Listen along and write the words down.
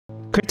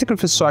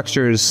critical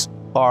infrastructures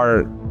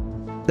are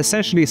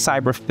essentially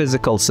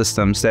cyber-physical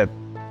systems that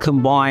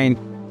combine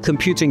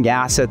computing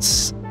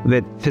assets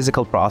with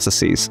physical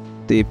processes.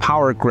 The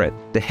power grid,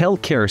 the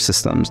healthcare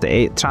systems,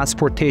 the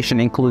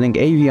transportation, including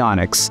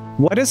avionics.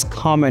 What is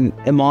common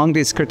among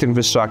these critical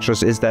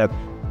infrastructures is that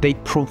they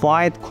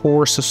provide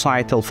core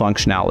societal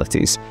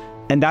functionalities.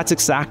 And that's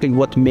exactly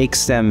what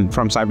makes them,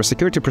 from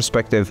cybersecurity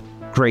perspective,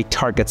 great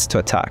targets to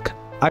attack.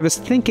 I was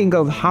thinking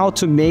of how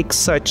to make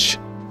such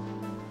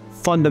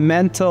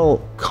fundamental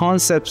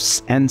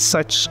concepts and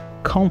such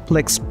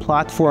complex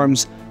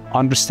platforms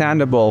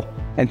understandable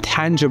and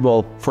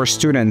tangible for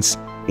students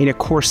in a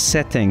course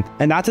setting.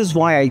 And that is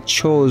why I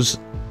chose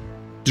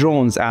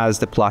drones as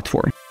the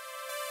platform.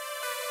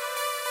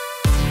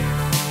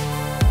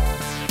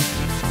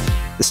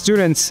 The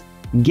students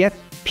get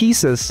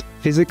pieces,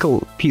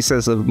 physical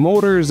pieces of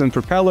motors and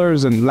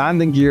propellers and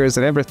landing gears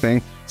and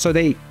everything. So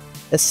they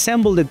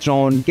assemble the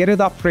drone, get it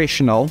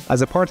operational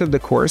as a part of the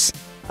course.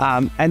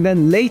 And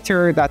then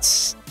later,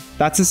 that's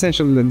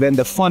essentially when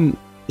the fun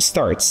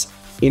starts.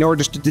 In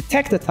order to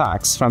detect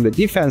attacks from the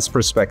defense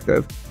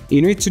perspective,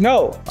 you need to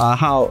know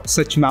how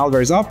such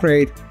malwares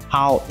operate,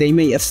 how they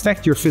may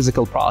affect your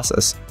physical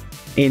process.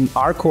 In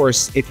our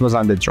course, it was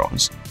on the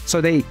drones. So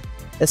they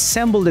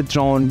assemble the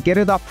drone, get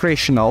it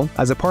operational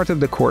as a part of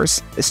the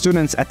course. The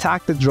students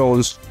attack the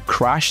drones,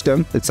 crash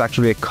them. It's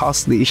actually a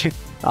costly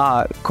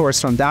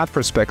course from that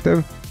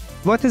perspective.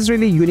 What is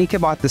really unique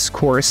about this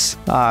course,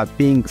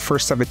 being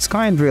first of its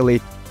kind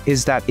really,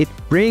 is that it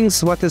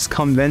brings what is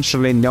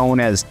conventionally known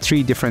as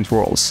three different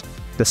worlds: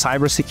 the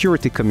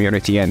cybersecurity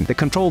community and the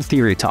control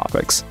theory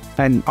topics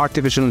and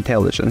artificial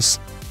intelligence,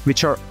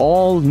 which are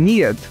all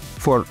needed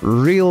for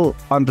real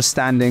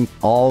understanding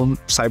of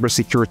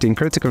cybersecurity and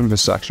critical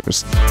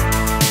infrastructures.